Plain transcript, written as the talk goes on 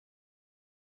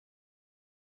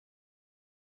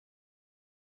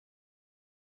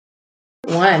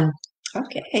1.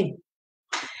 Okay. Hey,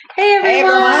 everyone. Hey,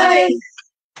 everybody.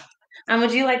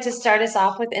 Would you like to start us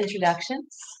off with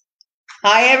introductions?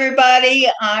 Hi, everybody.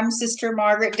 I'm Sister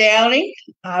Margaret Downey.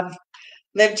 I've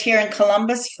lived here in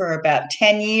Columbus for about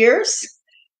 10 years,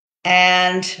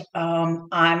 and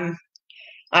I've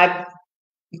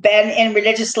been in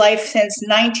religious life since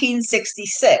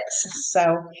 1966.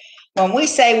 So when we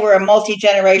say we're a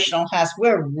multi-generational house,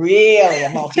 we're really a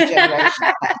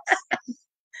multi-generational house.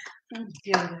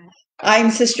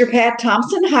 I'm Sister Pat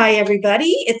Thompson. Hi,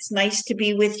 everybody. It's nice to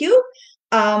be with you.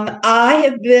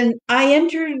 I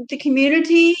entered the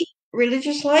community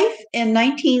religious life in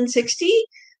 1960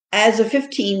 as a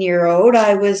 15-year-old.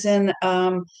 I was in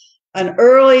an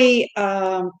early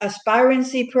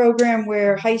aspirancy program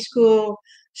where high school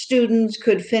students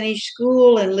could finish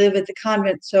school and live at the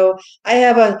convent. So I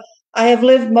have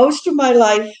lived most of my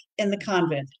life in the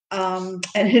convent, and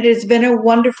it has been a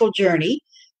wonderful journey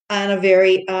and a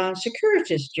very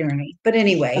circuitous journey. But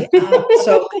anyway,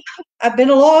 so I've been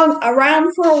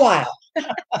around for a while.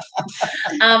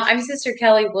 I'm Sister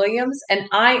Kelly Williams, and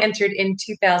I entered in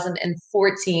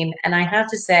 2014. And I have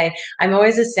to say, I'm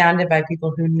always astounded by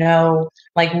people who know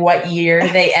like what year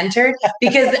they entered,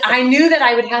 because I knew that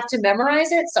I would have to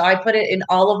memorize it. So I put it in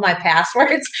all of my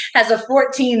passwords as a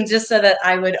 14, just so that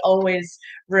I would always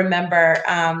remember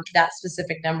that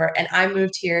specific number. And I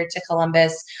moved here to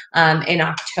Columbus in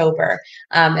October,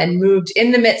 and moved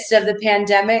in the midst of the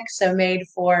pandemic, so made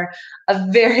for a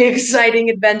very exciting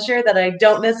adventure that I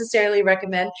don't necessarily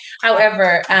recommend.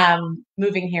 However,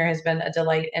 moving here has been a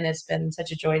delight, and it's been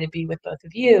such a joy to be with both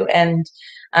of you and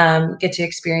get to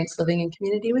experience living in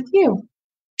community with you.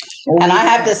 And I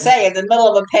have to say, in the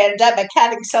middle of a pandemic,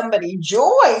 having somebody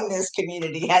join this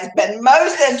community has been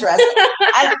most interesting.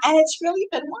 and it's really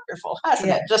been wonderful, hasn't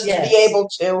it? Just to be able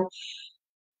to,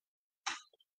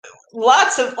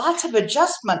 lots of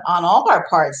adjustment on all our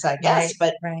parts, I guess.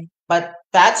 But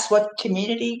that's what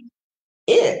community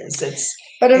is.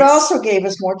 But it also gave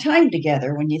us more time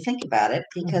together when you think about it,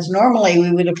 because normally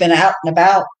we would have been out and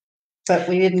about, but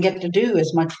we didn't get to do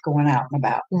as much going out and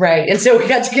about. Right. And so we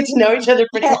got to get to know each other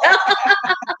pretty well,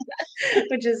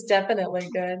 which is definitely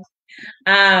good.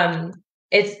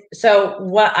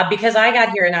 Because I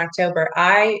got here in October,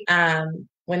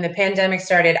 when the pandemic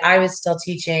started, I was still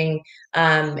teaching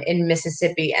in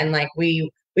Mississippi, and like we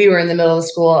were in the middle of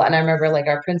school, and I remember like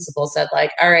our principal said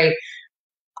like, all right,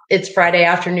 it's Friday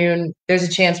afternoon, there's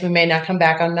a chance we may not come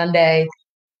back on Monday.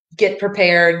 Get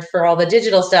prepared for all the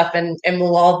digital stuff, and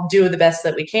we'll all do the best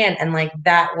that we can. And like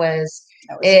that was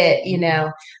it, you know.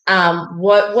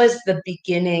 What was the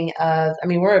beginning of, I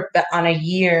mean, we're on a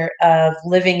year of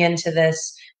living into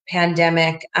this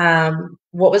pandemic.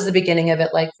 What was the beginning of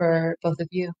it like for both of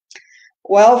you?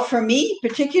 Well, for me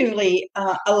particularly,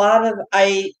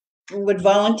 I would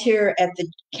volunteer at the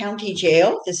county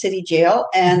jail, the city jail,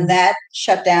 and that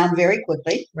shut down very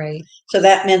quickly. Right. So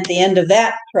that meant the end of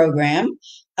that program.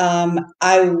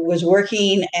 I was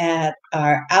working at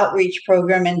our outreach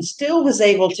program and still was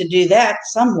able to do that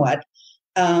somewhat.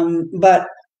 But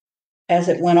as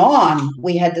it went on,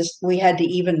 we had to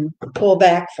even pull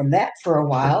back from that for a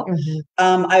while.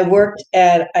 I worked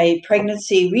at a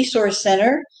pregnancy resource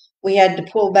center. We had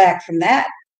to pull back from that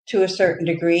to a certain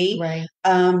degree. Right.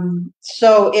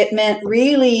 So it meant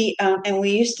really, and we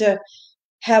used to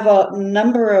have a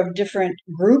number of different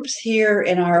groups here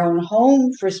in our own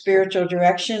home for spiritual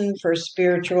direction, for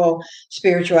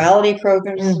spirituality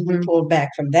programs. We pulled back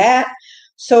from that.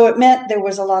 So it meant there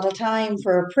was a lot of time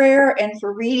for prayer and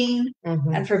for reading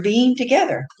and for being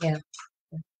together. Yeah.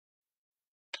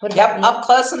 Up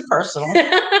close and personal.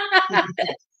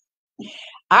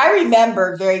 I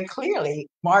remember very clearly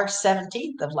March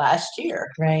 17th of last year.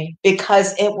 Right.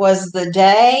 Because it was the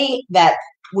day that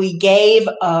we gave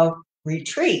a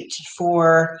retreat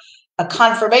for a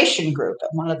confirmation group at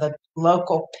one of the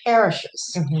local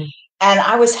parishes. And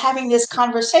I was having this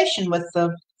conversation with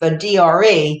the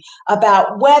DRE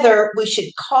about whether we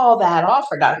should call that off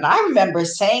or not. And I remember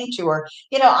saying to her,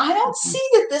 I don't see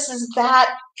that this is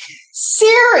that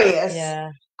serious.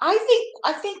 Yeah.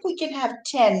 I think we can have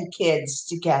 10 kids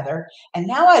together. And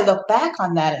now I look back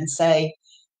on that and say,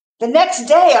 the next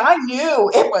day I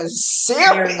knew it was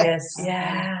serious.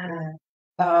 Yeah.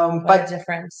 But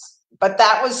difference. But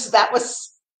that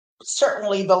was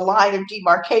certainly the line of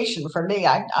demarcation for me.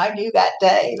 I knew that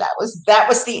day. That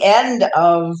was the end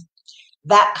of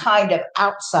that kind of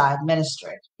outside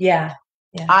ministry. Yeah.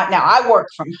 Now I work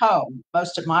from home.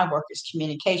 Most of my work is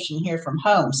communication here from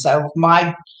home. So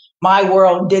my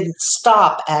world didn't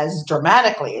stop as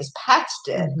dramatically as Pat's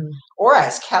did, or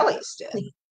as Kelly's did.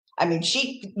 I mean,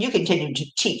 you continued to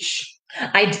teach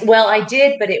I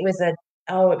did, but it was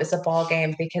a ball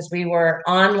game because we were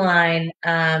online,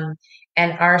 and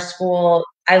our school,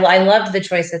 I loved the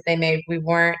choice that they made. We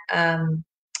weren't, I'm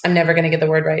never going to get the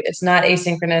word right. It's not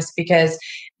asynchronous because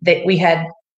we had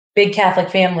big Catholic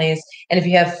families. And if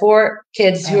you have four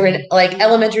kids who are in like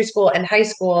elementary school and high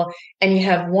school, and you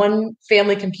have one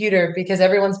family computer because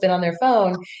everyone's been on their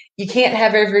phone, you can't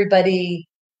have everybody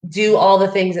do all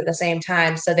the things at the same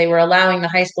time. So they were allowing the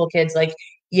high school kids, like,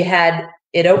 you had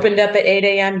it opened up at 8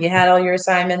 a.m. You had all your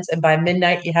assignments, and by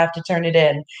midnight you have to turn it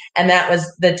in. And that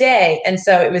was the day. And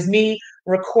so it was me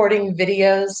recording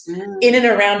videos in and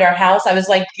around our house. I was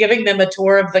like giving them a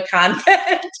tour of the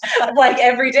convent. Like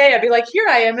every day I'd be like, here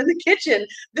I am in the kitchen.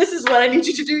 This is what I need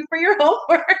you to do for your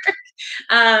homework.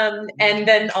 And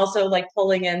then also like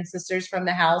pulling in sisters from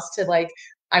the house to like,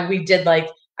 I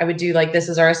would do like, this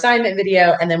is our assignment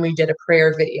video, and then we did a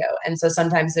prayer video. And so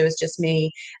sometimes it was just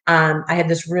me. I had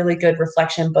this really good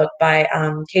reflection book by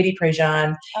Katie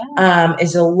Prejean.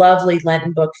 Is a lovely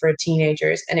Lenten book for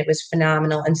teenagers, and it was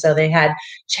phenomenal. And so they had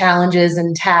challenges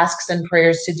and tasks and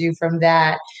prayers to do from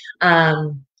that.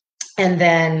 And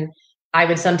then I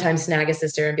would sometimes snag a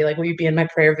sister and be like, will you be in my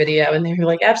prayer video? And they were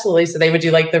like, absolutely. So they would do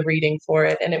like the reading for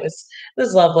it. And it was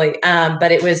lovely.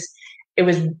 But it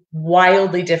was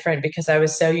wildly different because I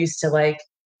was so used to like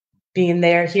being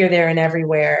there, here, there, and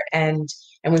everywhere. And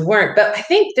we weren't. But I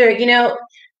think there,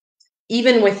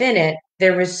 even within it,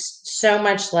 there was so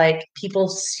much like people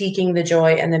seeking the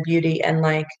joy and the beauty and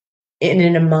like in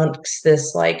and amongst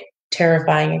this like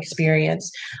terrifying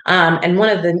experience. And one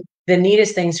of the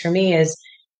neatest things for me is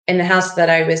in the house that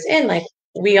I was in, like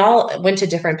we all went to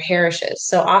different parishes.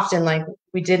 So often like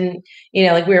we didn't,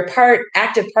 like we were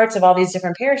active parts of all these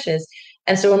different parishes.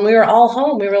 And so when we were all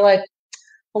home, we were like,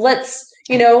 well, let's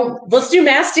do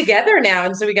mass together now.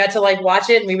 And so we got to like watch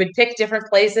it, and we would pick different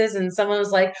places. And someone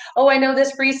was like, oh, I know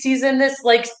this free season, this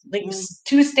like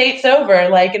 2 states over,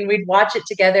 like, and we'd watch it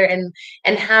together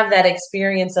and have that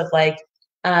experience of like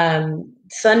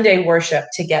Sunday worship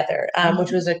together,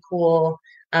 which was a cool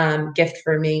gift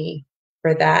for me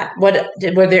for that.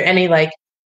 Were there any like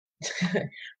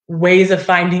ways of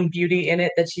finding beauty in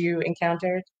it that you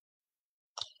encountered?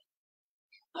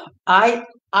 I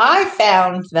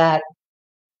found that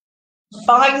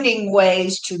finding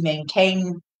ways to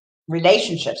maintain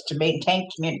relationships, to maintain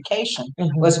communication,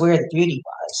 was where the beauty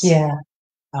was. Yeah.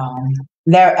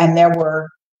 There were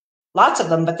lots of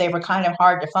them, but they were kind of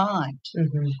hard to find.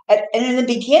 And in the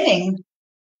beginning,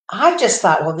 I just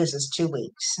thought, well, this is 2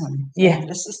 weeks. And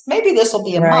maybe this will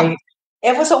be a month.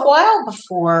 It was a while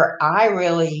before I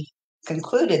really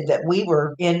concluded that we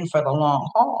were in for the long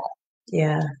haul.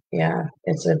 Yeah.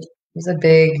 It's a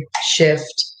big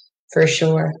shift for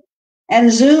sure.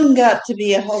 And Zoom got to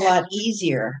be a whole lot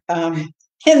easier. In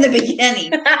the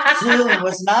beginning, Zoom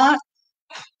was not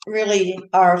really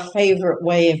our favorite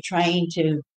way of trying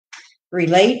to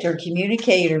relate or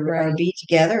communicate or be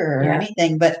together or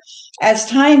anything. But as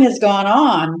time has gone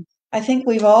on, I think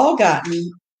we've all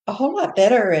gotten a whole lot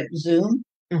better at Zoom.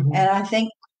 And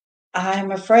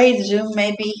I'm afraid Zoom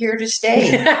may be here to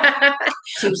stay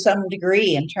to some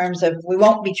degree in terms of we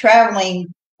won't be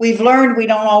traveling. We've learned we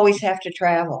don't always have to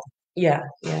travel. Yeah.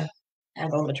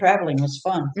 Although the traveling was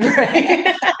fun.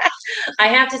 Right. I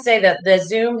have to say that the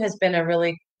Zoom has been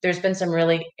there's been some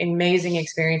really amazing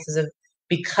experiences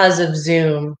because of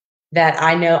Zoom that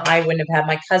I know I wouldn't have had.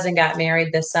 My cousin got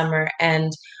married this summer,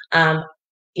 and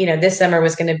this summer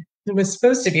was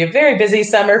supposed to be a very busy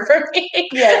summer for me.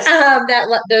 Yes.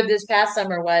 This past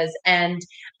summer was, and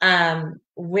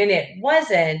when it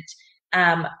wasn't,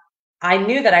 I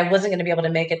knew that I wasn't going to be able to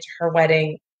make it to her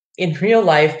wedding in real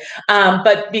life.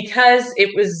 But because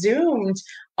it was Zoomed,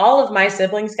 all of my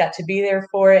siblings got to be there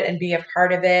for it and be a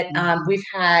part of it. We've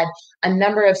had a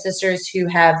number of sisters who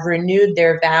have renewed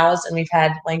their vows, and we've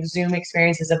had like Zoom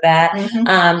experiences of that.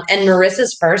 And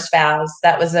Marissa's first vows,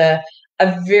 that was a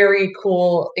very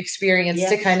cool experience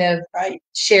to kind of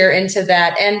share into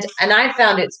that. And I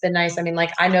found it's been nice. I mean,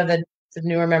 like, I know the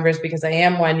newer members because I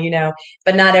am one,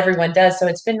 but not everyone does. So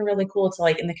it's been really cool to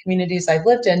like in the communities I've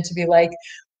lived in to be like,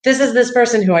 this is this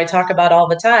person who I talk about all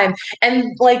the time.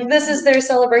 And like, this is their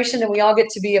celebration, and we all get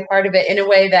to be a part of it in a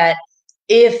way that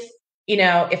if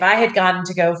I had gotten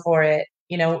to go for it,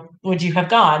 would you have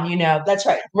gone? That's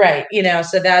right. Right.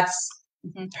 So that's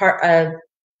part of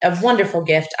a wonderful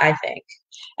gift, I think.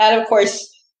 And of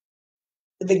course,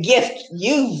 the gift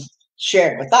you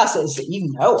shared with us is that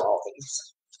you know all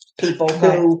these people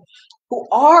who who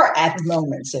are at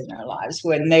moments in their lives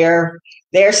when they're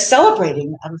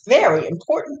celebrating a very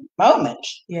important moment.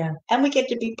 Yeah. And we get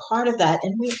to be part of that.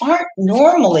 And we aren't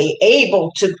normally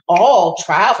able to all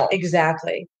travel.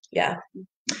 Exactly. Yeah.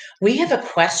 We have a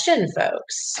question,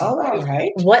 folks. All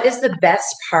right. What is the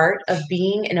best part of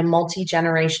being in a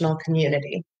multi-generational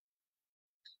community?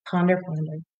 Ponder.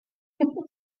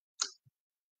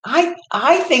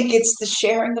 I think it's the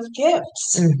sharing of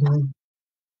gifts. Mm-hmm.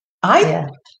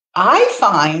 I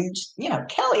find,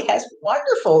 Kelly has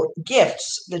wonderful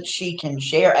gifts that she can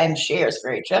share and shares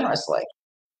very generously.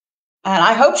 And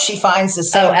I hope she finds the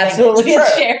same. Oh, absolutely.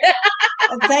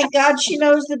 And thank God she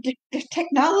knows the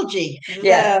technology.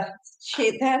 Yeah.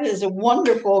 That is a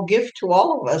wonderful gift to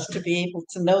all of us to be able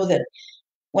to know that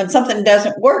when something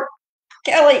doesn't work,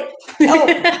 Kelly, help.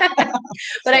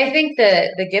 But I think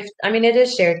the gift, I mean, it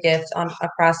is shared gifts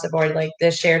across the board, like the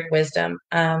shared wisdom.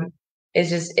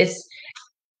 It's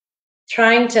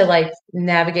trying to like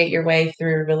navigate your way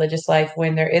through religious life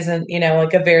when there isn't,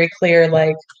 like a very clear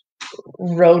like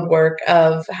road work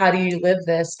of how do you live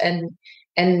this,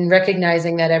 and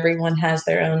recognizing that everyone has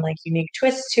their own like unique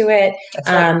twist to it.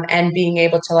 Right. And being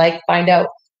able to like find out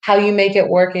how you make it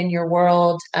work in your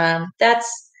world.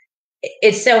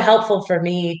 It's so helpful for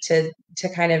me to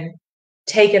kind of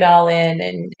take it all in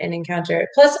and encounter it.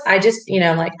 Plus I just,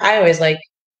 like I always like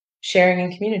sharing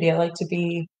in community. I like to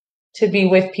be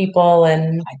with people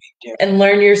and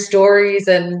learn your stories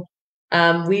and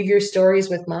weave your stories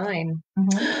with mine.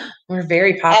 Mm-hmm. We're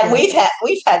very popular. And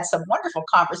we've had some wonderful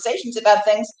conversations about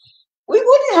things we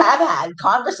wouldn't have had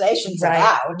conversations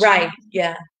about. Right.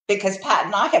 Yeah. Because Pat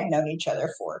and I have known each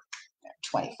other for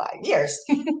 25 years.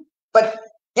 But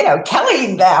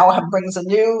Kelly now brings a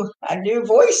new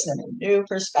voice and a new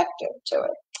perspective to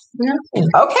it. No.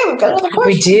 Okay, we've got another question.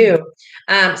 We do.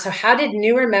 So how did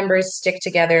newer members stick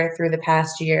together through the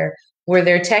past year? Were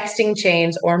there texting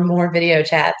chains or more video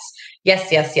chats?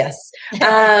 Yes.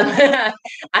 I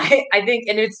think,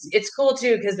 and it's cool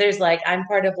too, because there's like, I'm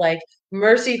part of like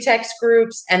Mercy text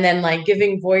groups, and then like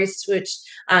Giving Voice, which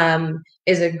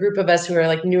is a group of us who are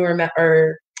like newer,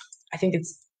 or I think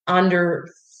it's under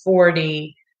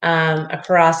 40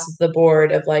 across the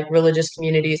board of like religious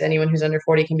communities. Anyone who's under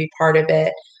 40 can be part of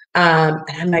it. And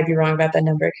I might be wrong about that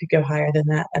number. It could go higher than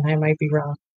that, and I might be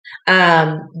wrong.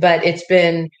 But it's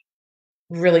been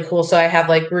really cool. So I have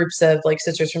like groups of like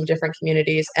sisters from different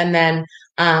communities. And then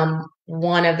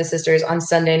one of the sisters on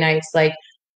Sunday nights, like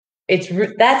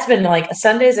that's been like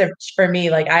Sundays are for me,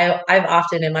 like I've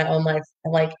often in my own life,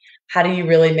 like, how do you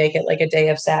really make it like a day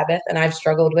of Sabbath? And I've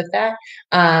struggled with that.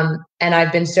 And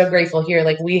I've been so grateful here.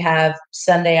 Like we have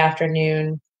Sunday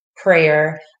afternoon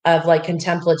prayer of like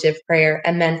contemplative prayer.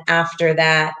 And then after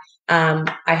that, I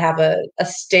have a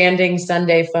standing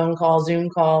Sunday phone call, Zoom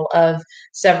call of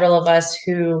several of us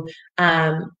who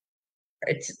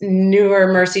it's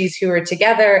newer Mercies who are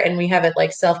together, and we have it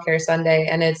like self-care Sunday.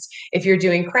 And it's if you're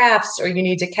doing crafts or you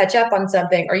need to catch up on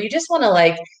something, or you just want to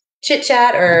like chit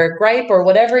chat or gripe or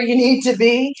whatever you need to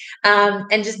be,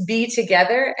 and just be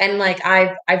together. And like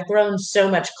I've grown so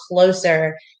much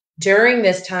closer during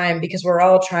this time because we're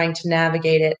all trying to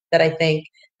navigate it, that I think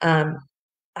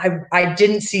I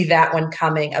didn't see that one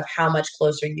coming, of how much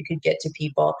closer you could get to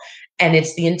people. And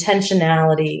it's the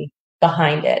intentionality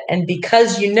behind it. And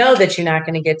because you know that you're not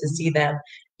going to get to see them,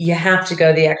 you have to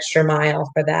go the extra mile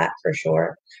for that, for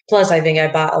sure. Plus, I think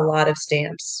I bought a lot of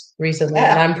stamps recently,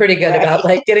 and I'm pretty good about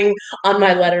like getting on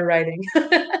my letter writing.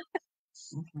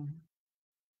 Mm-hmm.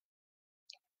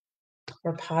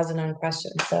 We're pausing on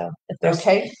questions. So if there's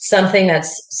something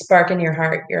that's sparking your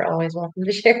heart, you're always welcome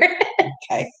to share it.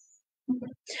 Okay.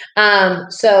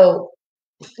 So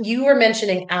you were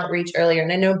mentioning outreach earlier,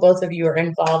 and I know both of you are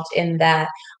involved in that.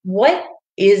 What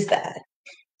is that?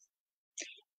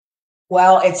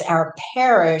 Well, it's our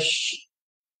parish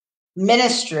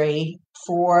ministry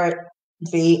for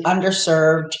the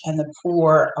underserved and the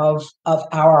poor of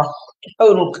our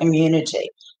total community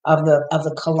of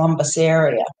the Columbus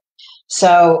area.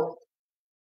 So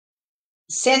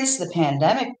since the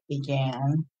pandemic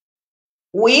began,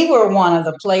 we were one of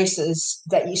the places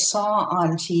that you saw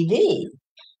on TV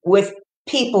with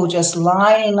people just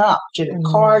lining up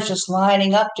cars just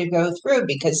lining up to go through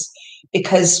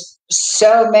because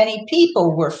so many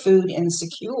people were food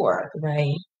insecure.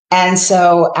 Right. And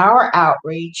so our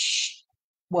outreach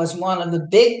was one of the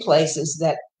big places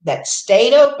that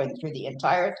stayed open through the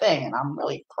entire thing. And I'm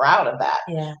really proud of that.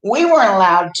 Yeah. We weren't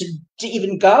allowed to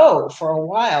even go for a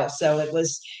while. So it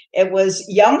was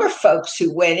younger folks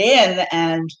who went in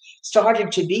and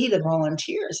started to be the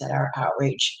volunteers at our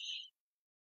outreach.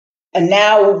 And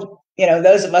now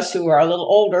those of us who are a little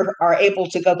older are able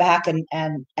to go back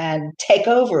and take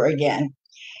over again.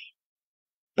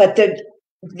 But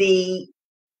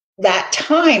that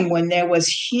time when there was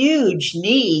huge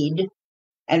need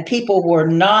and people were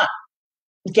not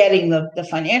getting the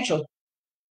financial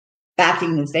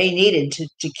backing that they needed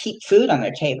to keep food on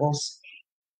their tables,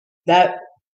 that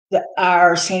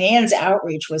our St. Anne's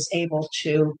outreach was able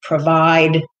to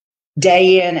provide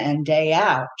day in and day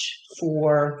out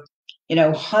for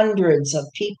hundreds of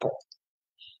people.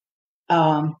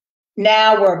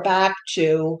 Now we're back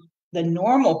to the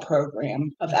normal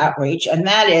program of outreach, and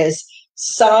that is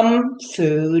some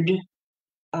food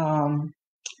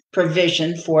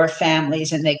provision for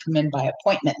families, and they come in by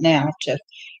appointment now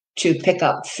to pick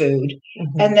up food,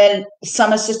 and then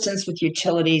some assistance with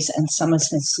utilities and some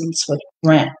assistance with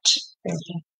rent.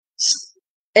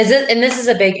 Is it? And this is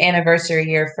a big anniversary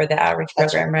year for the outreach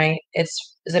program, right? Is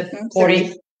it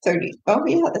 40? 30. Oh,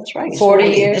 yeah, that's right. 40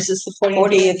 years. This is the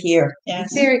 40th year. Yeah.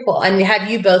 Very cool. And have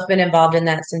you both been involved in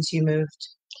that since you moved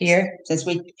here?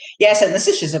 Yes, and the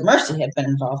Sisters of Mercy have been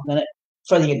involved in it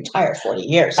for the entire 40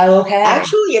 years. Oh, okay.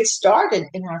 Actually, it started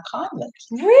in our convent.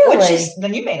 Really?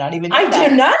 Then you may not even know I that.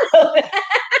 do not know that.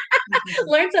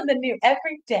 Learn something new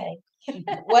every day.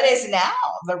 What is now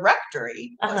the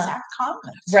rectory was our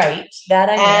convent. Right. That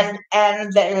I know.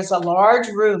 And there's a large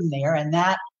room there, and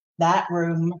that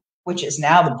room, which is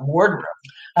now the boardroom,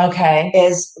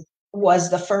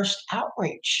 was the first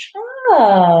outreach.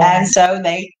 Oh. And so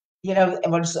they,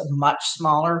 it was a much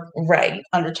smaller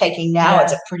undertaking. Now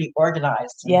it's a pretty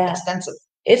organized and extensive.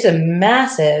 It's a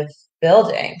massive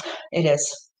building. It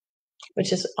is.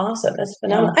 Which is awesome. That's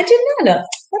phenomenal. I did not know.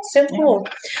 That's so cool.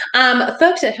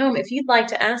 Folks at home, if you'd like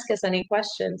to ask us any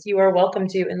questions, you are welcome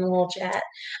to in the little chat.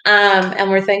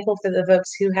 And we're thankful for the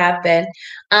folks who have been.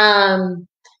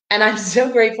 And I'm so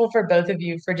grateful for both of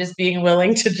you for just being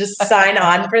willing to just sign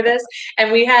on for this. And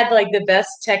we had like the best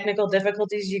technical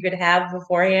difficulties you could have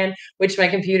beforehand, which my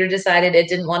computer decided it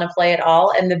didn't want to play at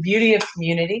all. And the beauty of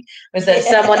community was that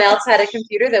someone else had a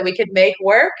computer that we could make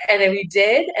work, and then we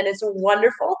did, and it's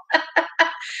wonderful.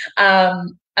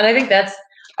 And I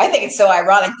think it's so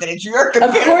ironic that it's your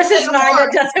computer. Of course it's mine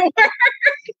that doesn't work.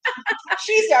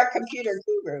 She's our computer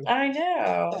guru. I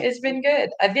know. It's been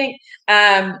good. I think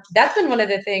that's been one of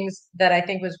the things that I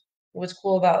think was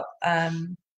cool about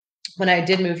when I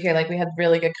did move here. Like, we had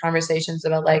really good conversations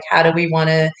about like, how do we want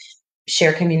to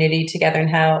share community together, and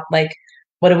how, like,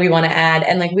 what do we want to add?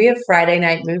 And like, we have Friday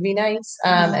night movie nights.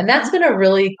 And that's been a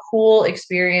really cool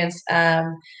experience.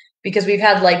 Because we've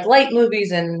had like light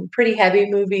movies and pretty heavy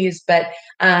movies, but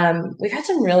we've had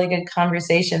some really good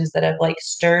conversations that have like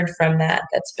stirred from that.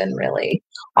 That's been really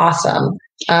awesome.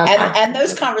 And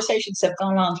those conversations have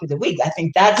gone on through the week. I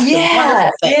think that's the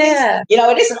wonderful thing. Yeah.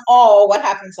 It isn't all what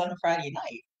happens on a Friday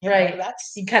night. Right.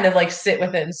 You kind of like sit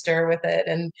with it and stir with it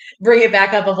and bring it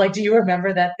back up of like, do you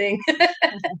remember that thing?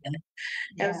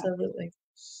 Absolutely.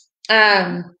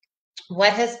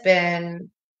 What has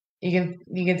been, you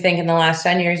can think in the last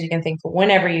 10 years, you can think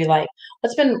whenever you like,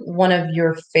 what's been one of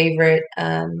your favorite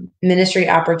ministry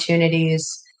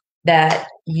opportunities that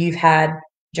you've had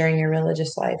during your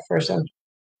religious life, or some,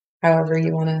 however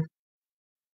you want to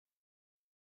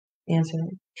answer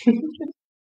it?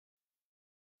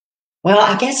 Well,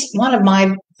 I guess one of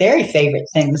my very favorite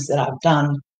things that I've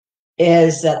done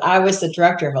is that I was the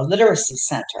director of a literacy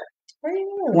center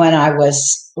when I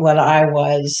was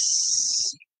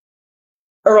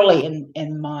early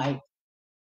in my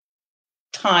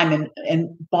time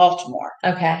in Baltimore.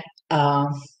 Okay.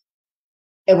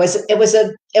 It was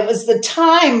the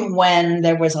time when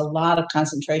there was a lot of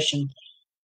concentration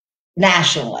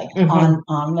nationally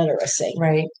on literacy.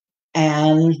 Right.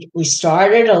 And we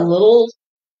started a little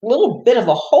bit of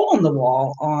a hole in the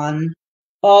wall on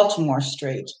Baltimore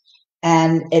Street.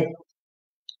 And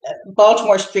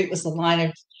Baltimore Street was the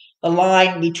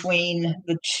line between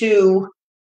the two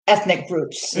ethnic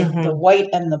groups, the white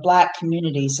and the black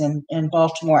communities in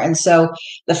Baltimore. And so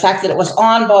the fact that it was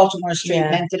on Baltimore Street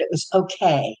meant that it was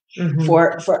okay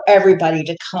for everybody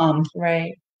to come.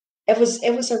 Right. It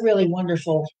was a really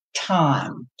wonderful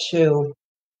time to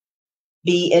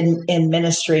be in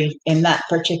ministry, in that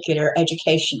particular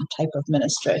education type of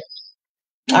ministry.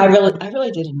 I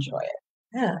really did enjoy it.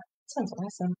 Yeah, sounds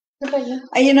awesome. When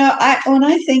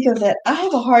I think of it, I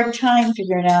have a hard time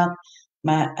figuring out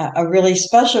a really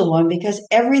special one, because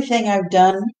everything I've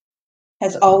done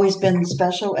has always been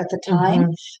special at the time.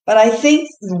 But I think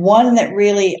the one that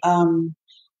really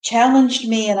challenged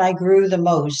me and I grew the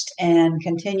most and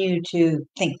continue to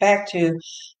think back to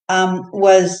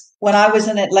was when I was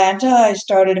in Atlanta. I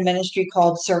started a ministry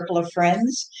called Circle of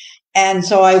Friends, And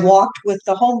so I walked with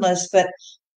the homeless, but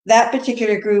that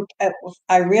particular group,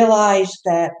 I realized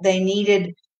that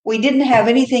we didn't have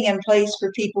anything in place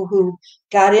for people who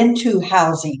got into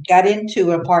housing, got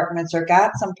into apartments, or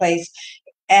got someplace.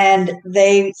 And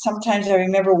sometimes I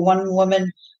remember one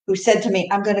woman who said to me,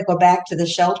 "I'm going to go back to the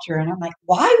shelter." And I'm like,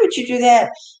 "Why would you do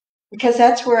that?" Because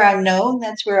that's where I'm known.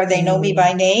 That's where they know me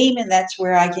by name, and that's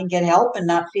where I can get help and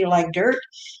not feel like dirt.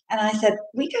 And I said,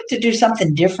 we got to do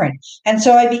something different. And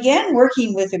so I began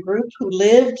working with a group who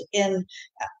lived in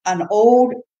an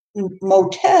old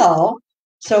motel.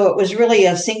 So it was really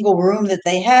a single room that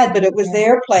they had, but it was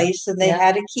their place and they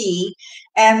had a key.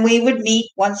 And we would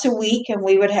meet once a week and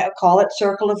we would call it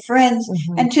Circle of Friends.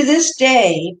 And to this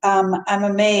day, I'm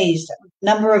amazed. A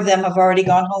number of them have already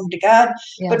gone home to God.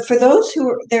 But for those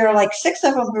there are like 6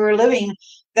 of them who are living,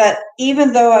 that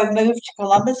even though I've moved to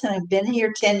Columbus and I've been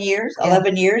here 10 years,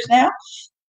 11 years now,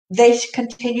 they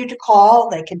continue to call,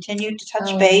 they continue to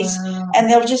touch base, and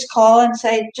they'll just call and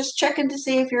say, just checking to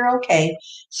see if you're okay.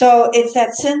 So it's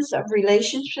that sense of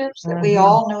relationships that we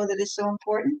all know that is so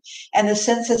important, and the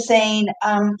sense of saying,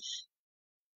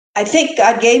 I think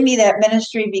God gave me that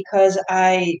ministry because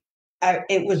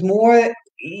it was more,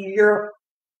 you're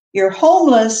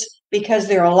homeless because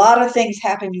there are a lot of things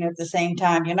happening at the same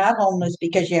time. You're not homeless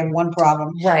because you have one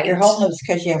problem. Right. You're homeless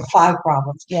because you have 5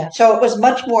 problems. Yeah. So it was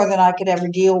much more than I could ever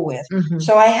deal with.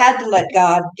 So I had to let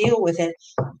God deal with it.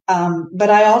 But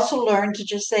I also learned to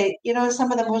just say,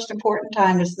 some of the most important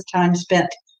time is the time spent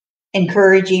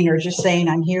encouraging or just saying,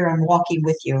 I'm here, I'm walking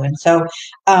with you. And so,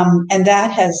 and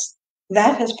that has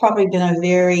probably been a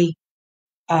very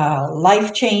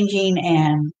life-changing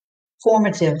and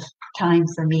formative time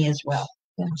for me as well.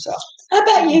 So how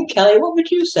about you, Kelly? What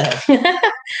would you say?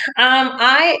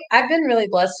 I've been really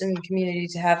blessed in the community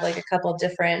to have like a couple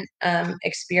different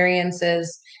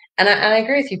experiences, and I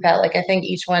agree with you, Pat. Like I think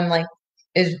each one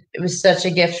it was such a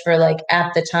gift for like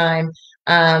at the time.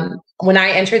 When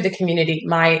I entered the community,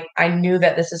 I knew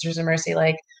that the Sisters of Mercy,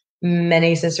 like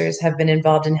many sisters, have been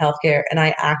involved in healthcare, and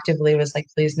I actively was like,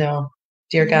 please no.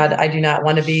 Dear God, I do not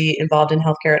want to be involved in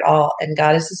healthcare at all. And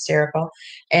God is hysterical.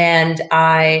 And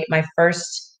my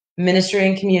first ministry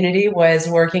in community was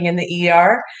working in the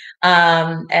ER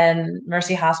and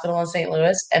Mercy Hospital in St.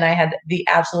 Louis. And I had the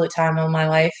absolute time of my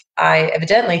life. I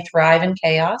evidently thrive in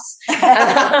chaos.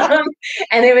 And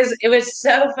it was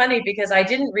so funny because I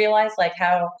didn't realize like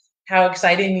how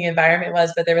exciting the environment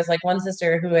was. But there was like one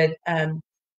sister who had,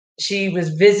 she was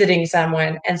visiting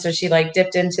someone. And so she like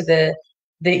dipped into the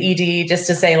ED just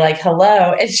to say like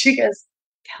hello, and she goes,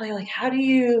 Kelly, like how do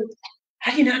you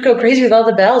not go crazy with all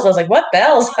the bells? I was like, what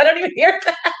bells? I don't even hear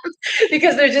them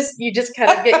because you just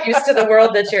kind of get used to the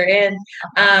world that you're in.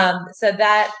 So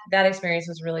that experience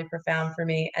was really profound for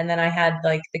me. And then I had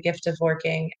like the gift of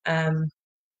working. I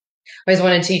always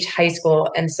wanted to teach high school,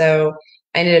 and so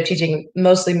I ended up teaching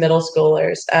mostly middle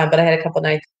schoolers, but I had a couple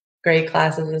ninth grade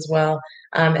classes as well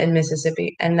in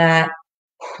Mississippi, and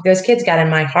those kids got in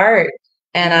my heart.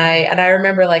 And I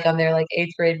remember like on their like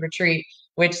 8th grade retreat,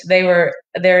 which they're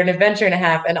an adventure and a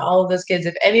half. And all of those kids,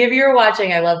 if any of you are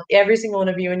watching, I love every single one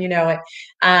of you and you know it.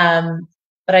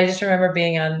 But I just remember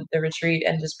being on the retreat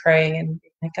and just praying and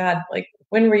like, God, like,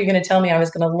 when were you going to tell me I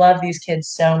was going to love these kids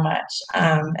so much?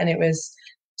 And it was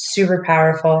super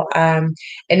powerful. And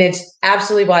it's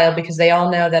absolutely wild because they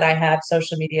all know that I have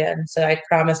social media. And so I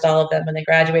promised all of them when they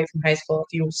graduate from high school, if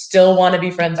you still want to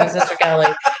be friends with Sister Kelly,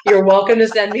 you're welcome to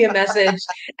send me a message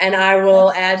and I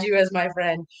will add you as my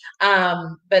friend.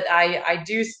 But I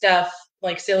do stuff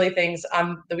like silly things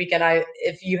on the weekend.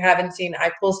 If you haven't seen,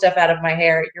 I pull stuff out of my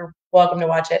hair. You're welcome to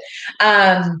watch it.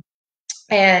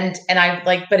 And I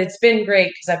like, but it's been great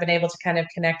because I've been able to kind of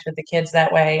connect with the kids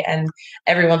that way. And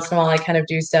every once in a while I kind of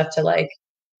do stuff to like,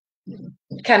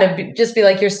 kind of just be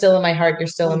like, you're still in my heart, you're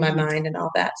still in my mind and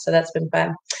all that. So that's been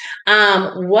fun.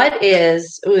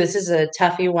 This is a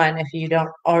toughy one if you don't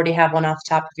already have one off the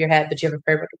top of your head, but you have a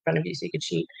prayer book in front of you so you can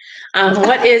cheat.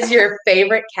 What is your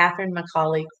favorite Catherine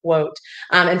McAuley quote?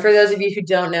 And for those of you who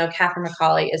don't know, Catherine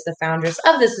McAuley is the foundress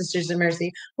of the Sisters of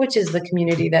Mercy, which is the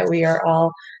community that we are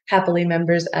all happily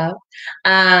members of.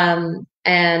 And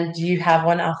do you have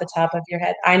one off the top of your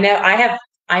head? I know I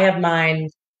have mine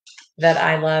that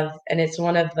I love, and it's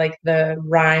one of like the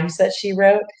rhymes that she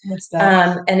wrote. What's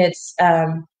that? And it's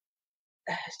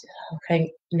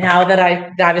okay. Now that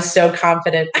I was so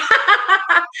confident,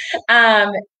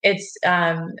 it's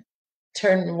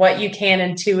turn what you can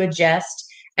into a jest,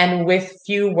 and with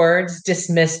few words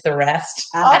dismiss the rest.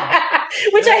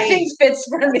 Which I think fits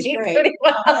for me pretty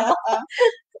well.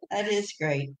 That is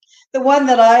great. The one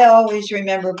that I always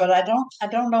remember, but I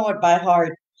don't know it by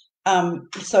heart,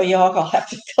 So y'all will have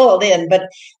to fill it in, but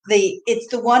it's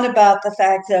the one about the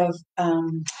fact of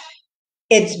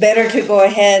it's better to go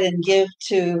ahead and give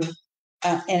to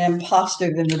an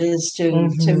imposter than it is to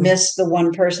miss the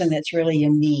one person that's really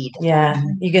in need. Yeah,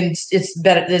 you can. It's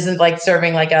better. It isn't like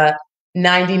serving like a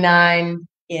 99.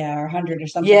 Yeah, or 100 or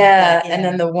something. Yeah, like that. and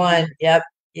then the one. Yep.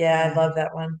 Yeah, I love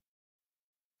that one.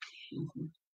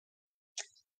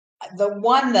 The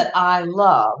one that I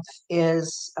love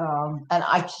is, and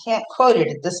I can't quote it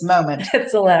at this moment.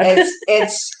 It's allowed.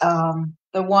 It's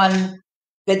the one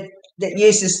that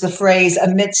uses the phrase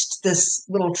amidst this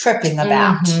little tripping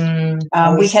about.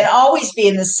 We can always be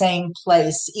in the same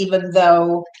place, even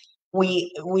though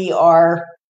we are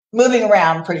moving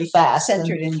around pretty fast.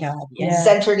 Centered in God. Yeah.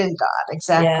 Centered in God,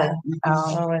 exactly.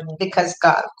 Yeah. Because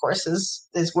God, of course,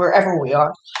 is wherever we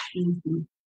are.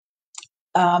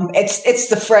 It's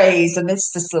the phrase, and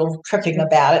it's this little tripping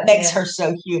about it makes her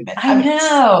so human. I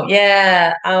know.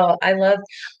 Yeah. Oh, I love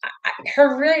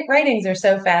her writings are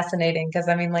so fascinating because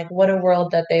I mean, like, what a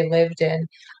world that they lived in.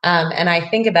 And I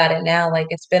think about it now, like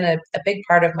it's been a big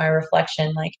part of my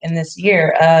reflection, like in this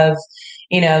year of,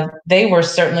 they were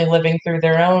certainly living through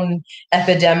their own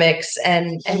epidemics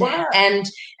and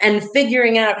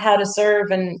figuring out how to serve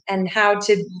and how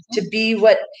to be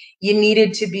what you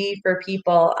needed to be for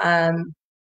people.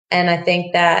 And I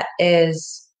think that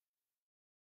it's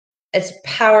a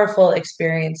powerful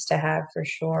experience to have for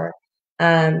sure.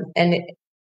 And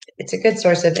it's a good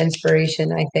source of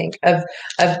inspiration, I think,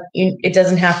 it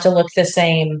doesn't have to look the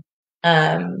same.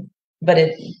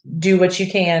 But do what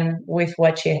you can with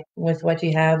what you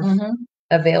have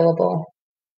available.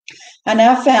 I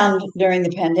now found during the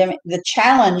pandemic, the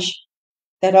challenge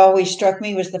that always struck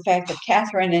me was the fact that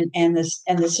Catherine and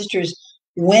the sisters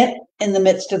went in the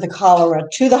midst of the cholera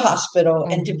to the hospital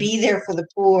and to be there for the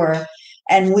poor.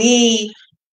 And we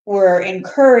were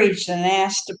encouraged and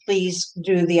asked to please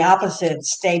do the opposite,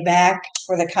 stay back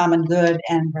for the common good.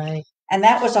 And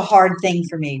that was a hard thing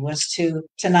for me, was to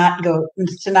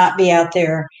not be out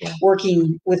there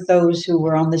working with those who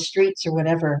were on the streets or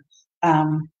whatever,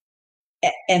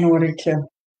 in order to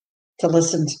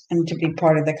listen and to be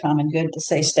part of the common good, to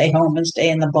say, stay home and stay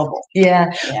in the bubble.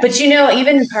 Yeah. But,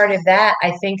 even part of that,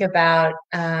 I think about,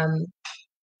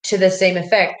 to the same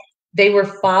effect, they were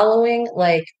following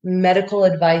like medical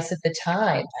advice at the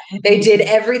time. They did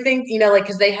everything,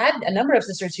 because they had a number of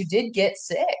sisters who did get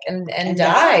sick and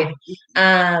died.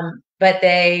 But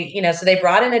they, so they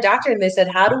brought in a doctor and they said,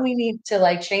 how do we need to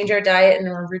like change our diet and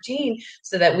our routine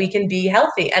so that we can be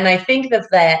healthy? And I think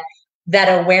that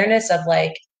awareness of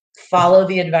like, follow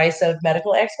the advice of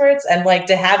medical experts and like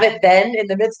to have it then in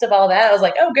the midst of all that, I was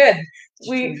like, oh, good.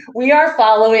 We are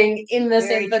following in the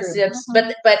same footsteps,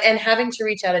 but and having to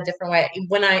reach out a different way.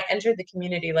 When I entered the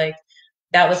community, like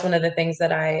that was one of the things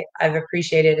that I've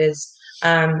appreciated is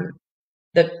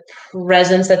the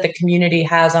presence that the community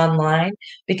has online,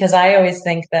 because I always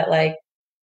think that like,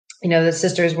 the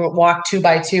sisters would walk 2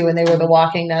 by 2 and they were the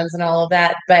walking nuns and all of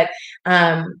that. But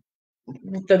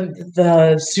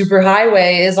the super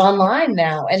highway is online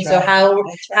now, and so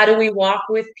how do we walk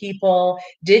with people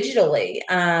digitally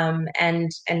and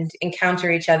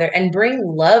encounter each other and bring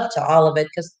love to all of it,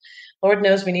 because Lord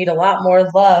knows we need a lot more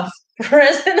love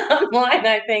present online,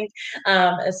 I think,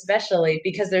 especially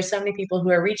because there's so many people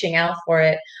who are reaching out for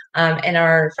it and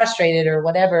are frustrated or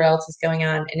whatever else is going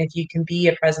on. And if you can be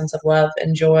a presence of love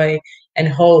and joy and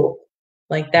hope,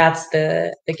 like that's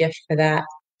the gift for that.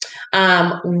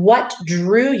 What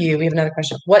drew you? We have another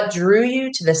question. What drew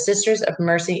you to the Sisters of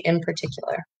Mercy in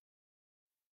particular?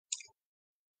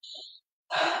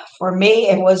 For me,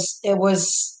 it was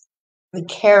the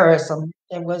charism.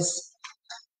 It was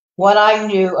what I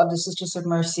knew of the Sisters of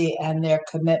Mercy and their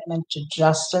commitment to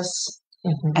justice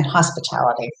and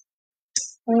hospitality.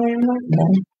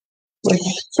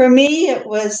 For me, it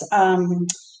was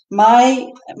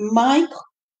my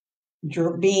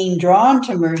being drawn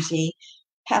to mercy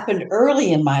happened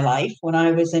early in my life when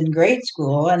I was in grade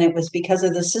school, and it was because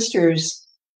of the sisters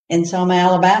in Selma,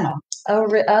 Alabama,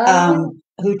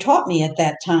 who taught me at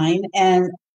that time, and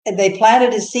they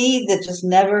planted a seed that just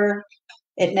never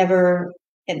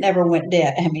went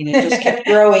dead. I mean, it just kept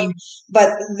growing. But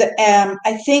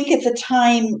I think at the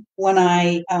time when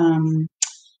I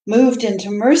moved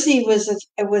into mercy,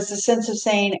 it was a sense of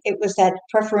saying it was that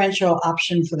preferential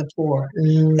option for the poor,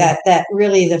 that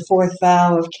really the fourth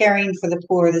vow of caring for the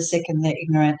poor, the sick, and the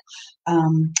ignorant,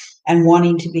 and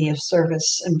wanting to be of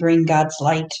service and bring God's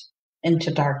light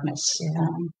into darkness.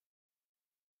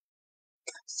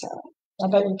 So, how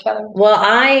about you, Kelly? Well,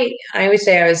 I always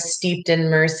say I was steeped in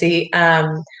mercy.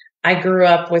 I grew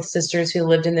up with sisters who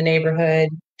lived in the neighborhood,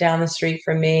 down the street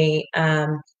from me.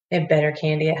 They have better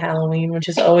candy at Halloween, which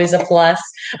is always a plus.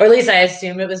 Or at least I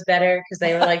assume it was better because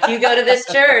they were like, you go to this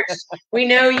church, we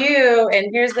know you, and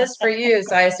here's this for you.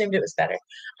 So I assumed it was better.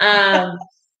 And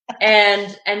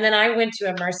then I went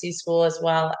to a mercy school as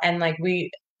well. And like we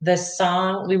would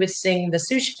sing the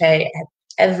Sushipe at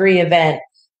every event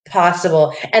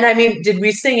possible. And I mean, did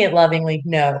we sing it lovingly?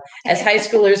 No. As high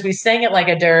schoolers, we sang it like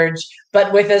a dirge,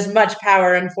 but with as much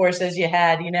power and force as you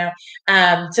had,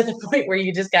 to the point where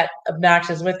you just got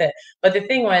obnoxious with it. But the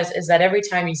thing is that every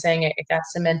time you sang it, it got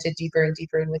cemented deeper and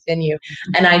deeper within you.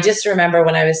 And I just remember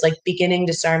when I was like beginning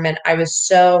discernment, I was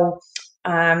so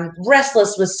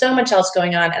restless with so much else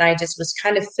going on, and I just was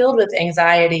kind of filled with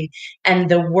anxiety.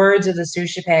 And the words of the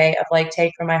Sushipe of like,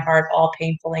 take from my heart all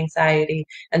painful anxiety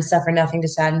and suffer nothing to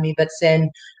sadden me but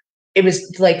sin. It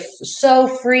was like so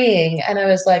freeing, and I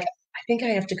was like, I think I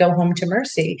have to go home to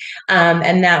mercy.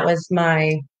 And that was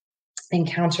my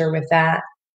encounter with that.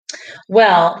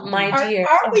 Well, my dear,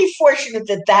 aren't we fortunate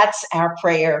that that's our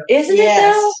prayer? Isn't it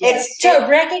though? It's to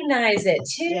recognize it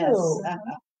too. Yes.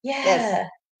 Yeah. Yes.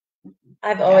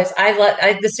 I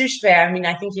the Sushipe. I mean,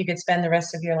 I think you could spend the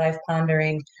rest of your life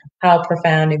pondering how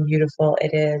profound and beautiful it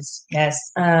is. Yes.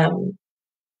 I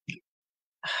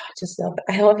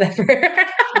love that prayer.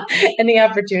 And the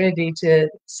opportunity to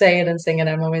say it and sing it,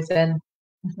 I'm always in.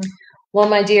 Mm-hmm. Well,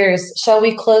 my dears, shall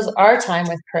we close our time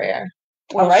with prayer?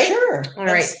 All right. Sure. All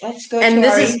right. Let's go. And to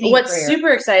this our is what's prayer. super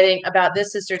exciting about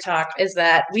this sister talk is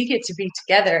that we get to be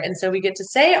together, and so we get to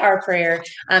say our prayer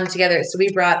together. So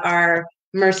we brought our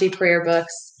mercy prayer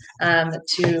books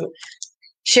to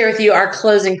share with you our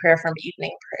closing prayer from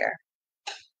evening prayer.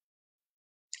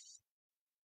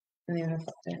 In the name of the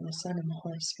Father, and the Son, and the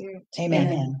Holy Spirit.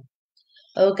 Amen.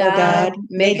 O God,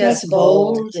 make us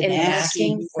bold in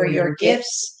asking for your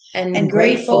gifts and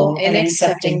grateful in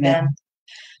accepting them.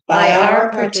 By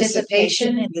our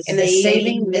participation in the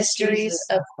saving mysteries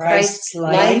of Christ's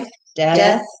life,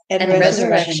 death, and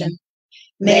resurrection,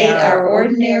 may our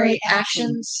ordinary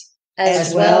actions,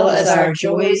 as well as our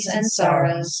joys and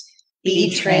sorrows, be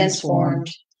transformed.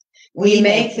 We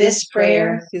make this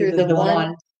prayer through the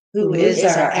one who is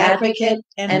our advocate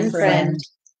and friend.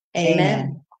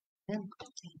 Amen.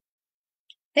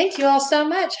 Thank you all so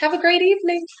much. Have a great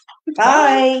evening.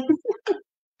 Bye.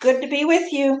 Good to be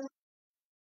with you.